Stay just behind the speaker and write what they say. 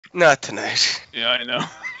Not tonight. Yeah, I know.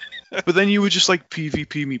 But then you would just like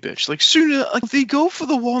PvP me, bitch. Like sooner, like they go for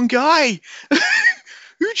the one guy.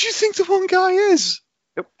 Who do you think the one guy is?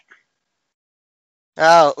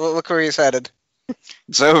 Oh, look where he's headed.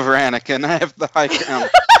 It's over, Anakin. I have the high ground.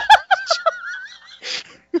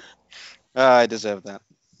 I deserve that.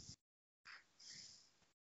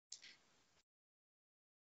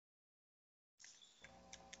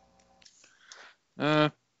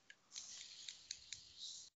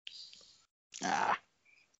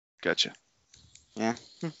 Gotcha. Yeah.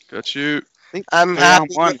 Got you. I'm Three on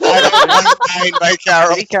happy. one. I don't want to die by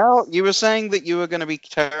Carol. Hey, Carol, you were saying that you were going to be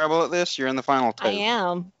terrible at this. You're in the final two. I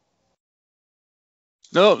am.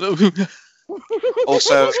 No.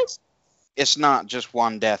 Also, it's not just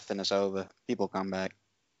one death and it's over. People come back.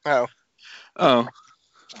 Oh. Oh,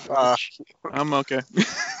 Uh, I'm okay.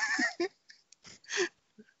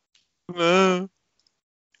 No.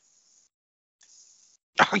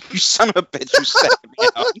 Oh, you son of a bitch! You set me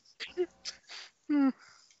up.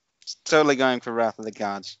 It's totally going for Wrath of the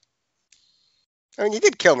Gods. I mean, you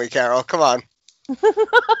did kill me, Carol. Come on.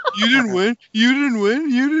 You didn't win. You didn't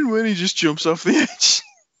win. You didn't win. He just jumps off the edge.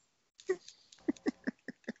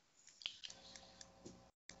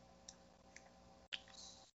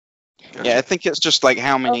 Yeah, I think it's just like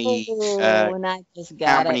how many and I just how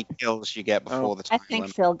got many it. kills you get before the I time think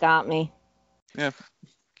limit. Phil got me. Yeah.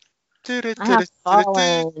 I have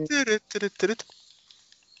fallen. What are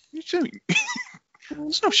you doing?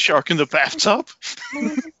 There's no shark in the bathtub.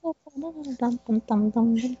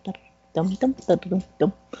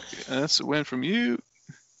 That's a win from you.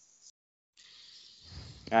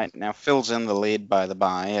 Right, now Phil's in the lead by the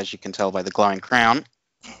by, as you can tell by the glowing crown.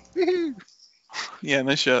 Yeah,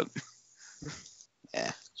 nice shot.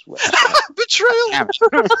 Yeah. It's Betrayal.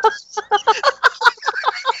 well-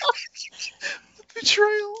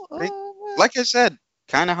 Betrayal. Right. Oh. Like I said,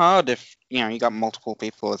 kind of hard if you got multiple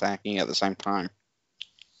people attacking at the same time.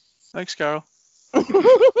 Thanks, Carol.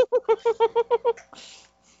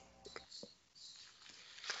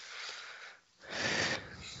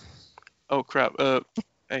 Oh crap.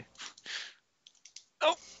 Hey.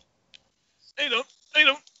 Oh. Hey, don't. Hey,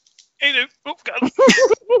 don't. Hey, don't. Oh God.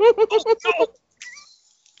 Oh no.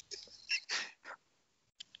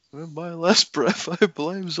 With my last breath, I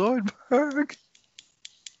blame Zoidberg.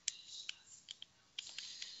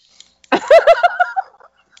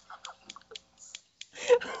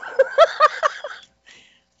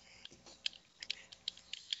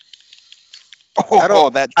 Oh,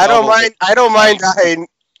 that I don't double mind. I don't mind dying.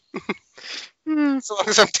 As long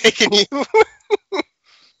as I'm taking you.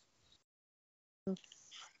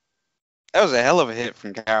 That was a hell of a hit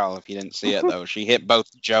from Carol if you didn't see it, though. She hit both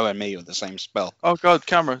Joe and me with the same spell. Oh God,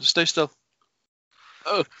 camera, stay still.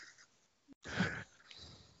 Oh.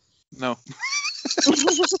 No.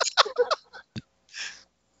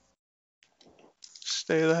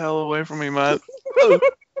 Stay the hell away from me, man.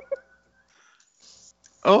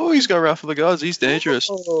 Oh, he's got Wrath of the Gods. He's dangerous.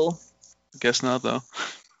 Oh. Guess not, though.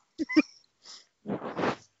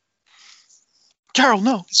 Carol,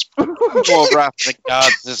 no. More Wrath of the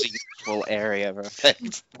Gods is a useful area of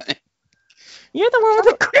effect. You're the one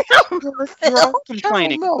with the crown. You're all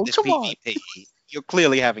complaining Carol, no, about this come on. PvP. You're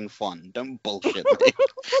clearly having fun. Don't bullshit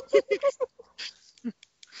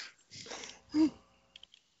me.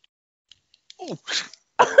 Oh.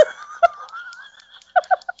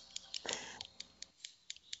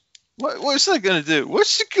 What's that gonna do?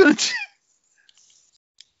 What's it gonna do?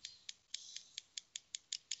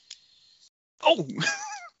 Oh!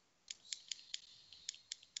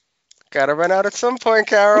 Gotta run out at some point,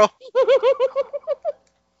 Carol.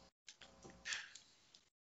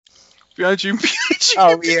 Behind you,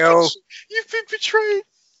 Oh, you. You've been betrayed.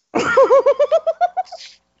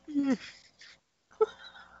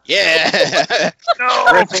 Yeah!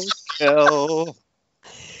 No! Kill.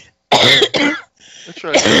 I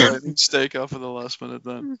tried to lightning steak off at the last minute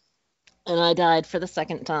then. And I died for the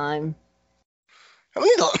second time. How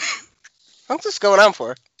long's this going on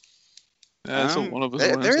for? Yeah, until one of us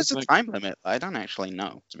there wins, is I a think. time limit. I don't actually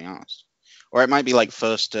know, to be honest. Or it might be like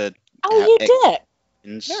first to... Oh, you did.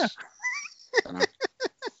 Yeah. I don't know.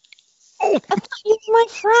 Oh! You're my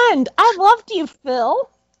friend. I loved you, Phil.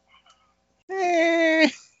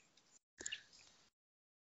 Hey.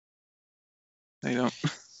 They don't.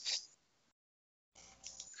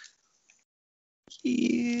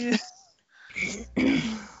 Yeah.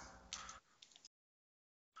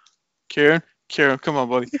 Karen, come on,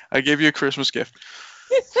 buddy. I gave you a Christmas gift.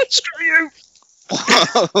 Screw you!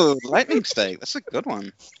 Whoa, lightning steak. That's a good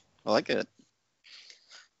one. I like it.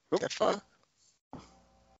 Get fun.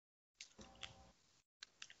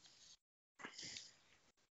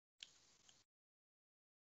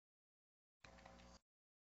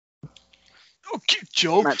 Okay,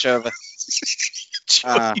 Joe. Match over.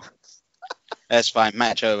 Joe. That's fine.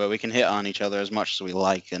 Match over. We can hit on each other as much as we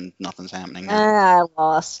like, and nothing's happening now. I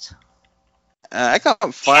lost. I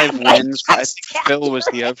got 5 wins, but I think Phil was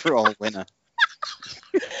the overall winner.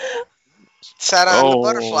 Sat on the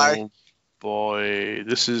butterfly. Oh boy,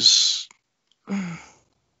 this is.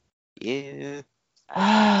 Yeah.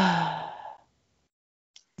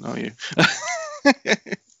 No, you.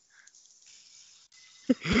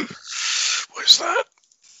 Where's that?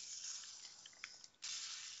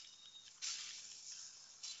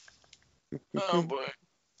 Oh boy.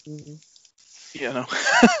 Yeah, no.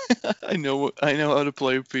 I know how to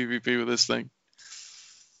play PvP with this thing.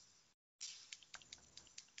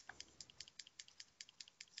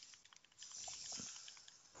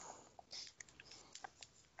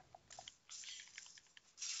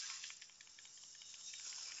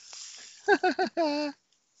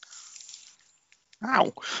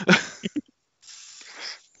 Ow.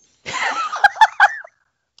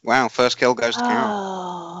 Wow, first kill goes to Carol.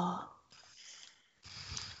 Oh.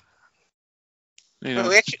 You Wait,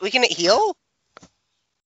 know, we can heal?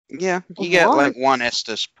 Yeah, you get What? like 1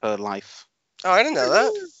 Estus per life. Oh, I didn't know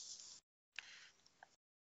that.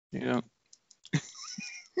 you know.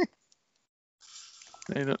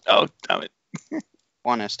 You know. Oh, damn it.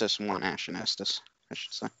 1 Estus and 1 Ashen Estus, I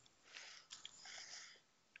should say.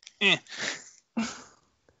 Eh.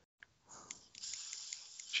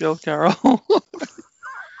 Chill, Carol.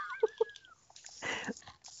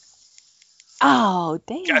 Oh,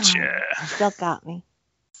 damn. Gotcha. Still got me.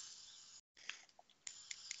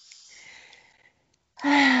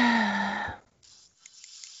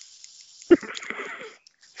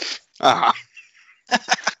 Ah.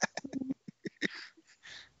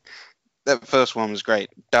 That first one was great.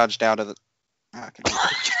 Dodged out of the. Okay.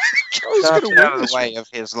 Carol's Dodged gonna out win of this the way of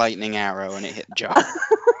his lightning arrow, and it hit Joe.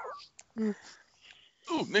 one.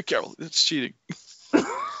 Oh, Nick Carroll, that's cheating.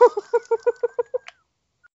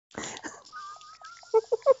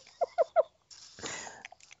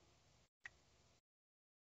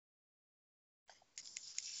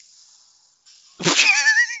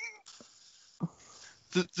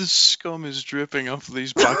 The scum is dripping off of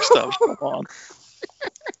these backstabs. Come on.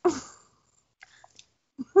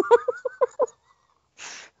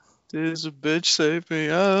 There's a bitch, save me.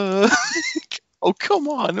 Oh, come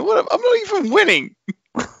on. What? I'm not even winning.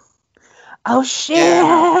 Oh, shit.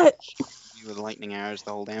 Yeah. You were lightning arrows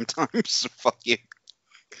the whole damn time, so fuck you.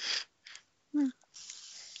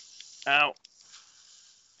 Ow.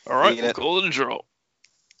 All right, Eat we'll it. call it a draw.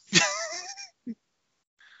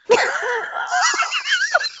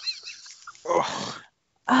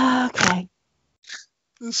 Oh, Okay.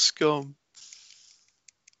 the scum.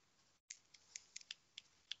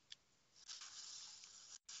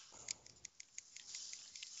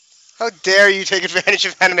 How dare you take advantage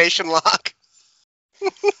of animation lock?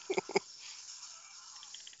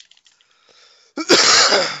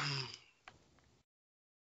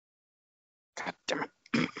 God damn it.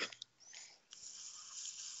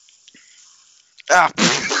 Ah.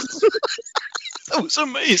 That was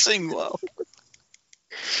amazing. Wow.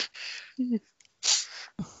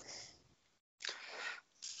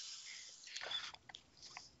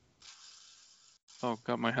 Oh,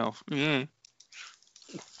 got my health. Mm.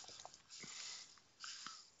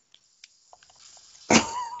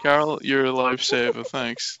 Carol, you're a lifesaver.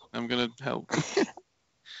 Thanks. I'm gonna help.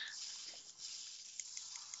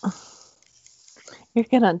 You're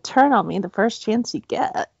gonna turn on me the first chance you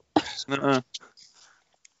get. Nuh-uh.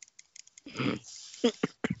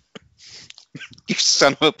 You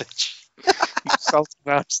son of a bitch. You salty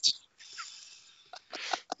bastard.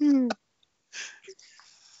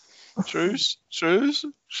 Truce? Truce?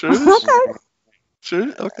 Truce? Okay.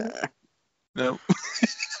 Truce? Okay. No.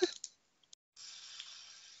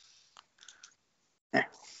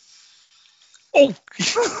 Oh!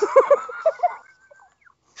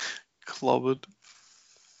 Clobbered.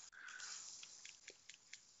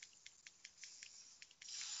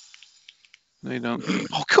 They don't.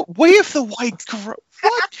 Oh, God, wave the white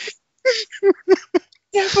What?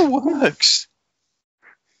 Never works.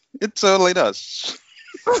 It totally does.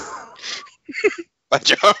 Bye,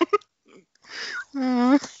 Joe.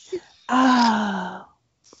 Oh.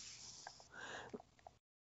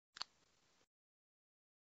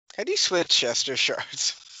 How do you switch Chester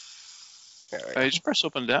shards? There we go. You just press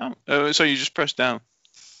up and down. So you just press down.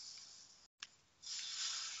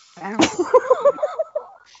 Ow.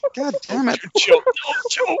 God damn it. Joe. No,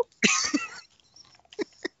 Joe.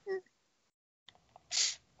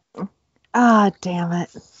 Ah, damn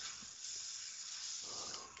it.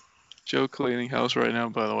 Joe cleaning house right now,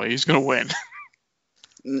 by the way. He's gonna win.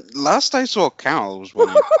 Last I saw, Carol was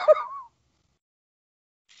winning.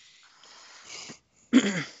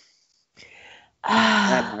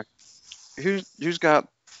 Anyway, who's got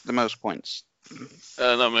the most points?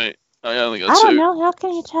 Not me. I only I got don't 2. know. How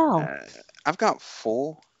can you tell? I've got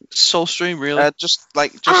 4. Soulstream, really? Just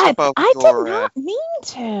above I your. did not mean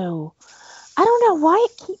to. I don't know why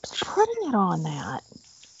it keeps putting it on that.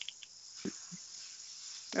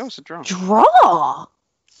 It was a draw. Draw.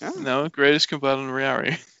 Oh. No, greatest combatant in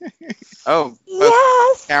reality. Oh, both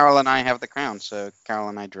Yes. Carol and I have the crown, so Carol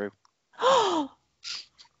and I drew. I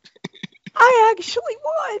actually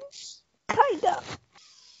won. Kinda.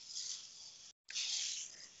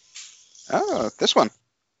 Oh, this one.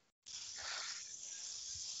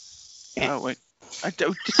 Oh, wait. I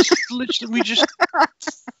don't. Literally, we just.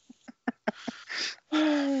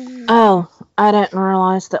 Oh, I didn't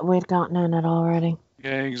realize that we'd gotten in it already.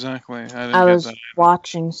 Yeah, exactly. I didn't I get was that.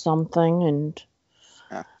 watching something and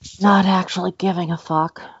not actually giving a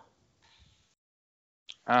fuck.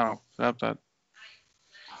 Oh, stop that.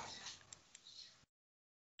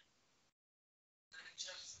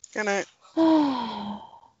 Good night.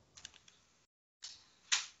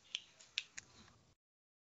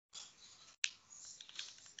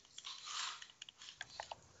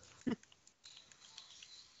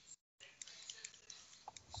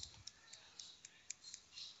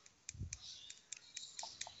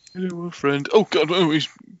 Hello, friend. Oh god,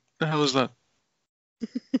 the hell is that?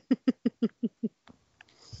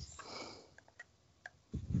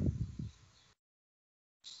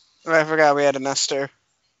 Oh, I forgot we had an Esther.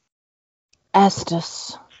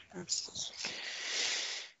 Estes.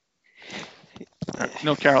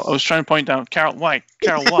 No, Carol. I was trying to point down. Carol, why?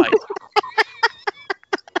 Carol, why?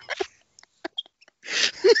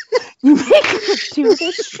 You make me do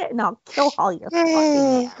this shit and I'll kill all your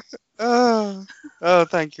fucking ass. Oh,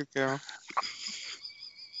 thank you, Carol.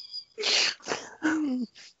 I'm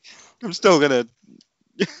still gonna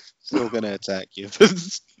attack you.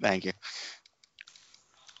 Thank you.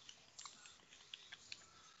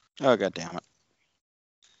 Oh, god damn it.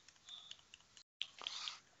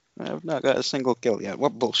 I've not got a single kill yet.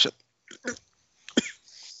 What bullshit.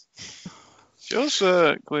 Joe's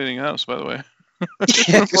cleaning house, by the way.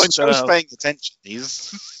 Yeah, Point that Joe's out. paying attention.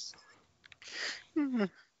 He's...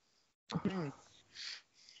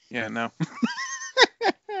 Yeah, no.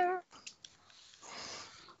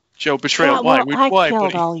 Joe, betrayal. Yeah, Why? well, I Why,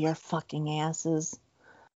 killed buddy? all your fucking asses.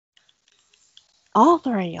 All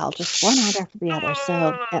 3. I'll just one out after the other,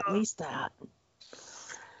 so at least that.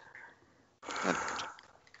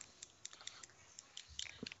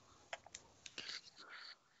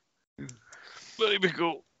 Buddy, be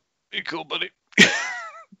cool. Be cool, buddy.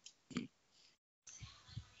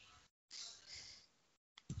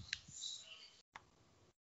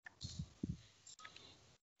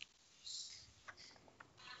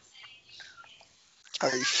 Oh,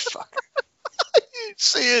 you fuck. You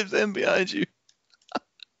see it then behind you.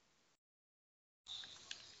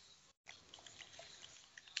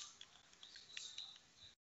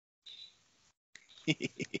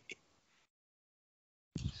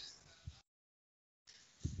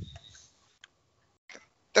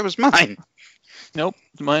 That was mine. Nope,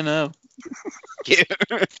 it's mine now. Yeah.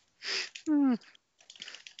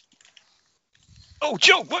 Oh,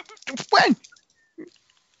 Joe, what? When?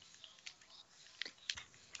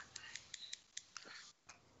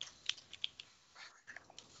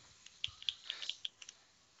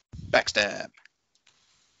 Backstab.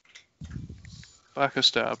 Back a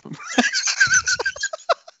stab.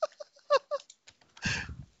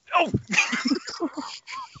 Oh!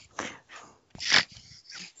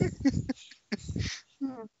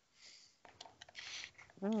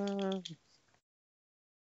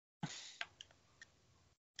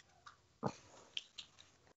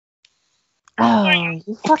 Oh,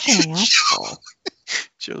 you fucking asshole.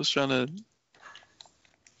 Joe's trying to.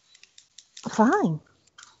 Fine.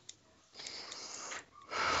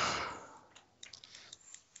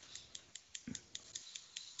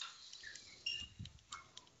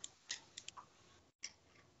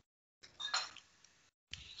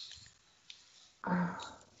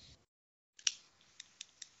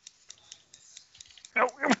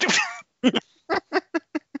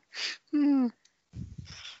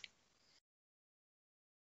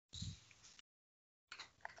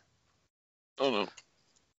 Oh no.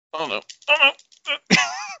 Oh no. Oh no.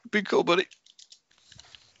 Be cool, buddy.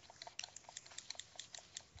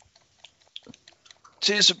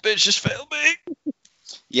 Cheers, a bitch just failed me.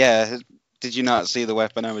 Yeah, did you not see the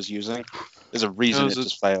weapon I was using? There's a reason it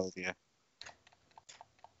just failed, yeah.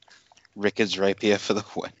 Rickard's rapier for the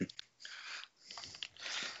win.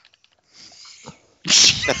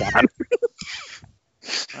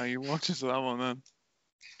 Oh, you walked into that one then.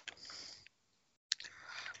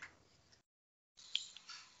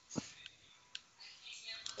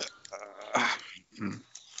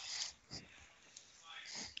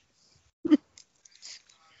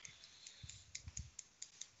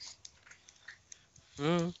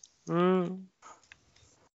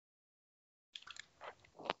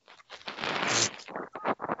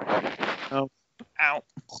 Oh, ow.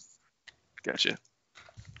 Gotcha.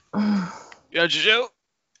 Gotcha, Joe.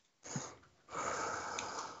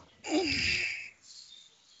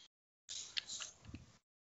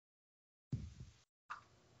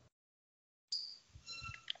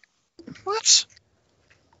 What?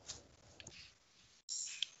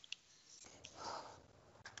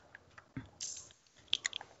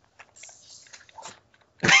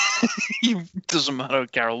 It doesn't matter.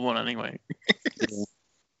 Carol won anyway.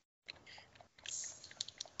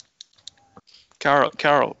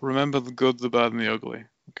 Carol, remember the good, the bad, and the ugly.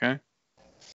 Okay.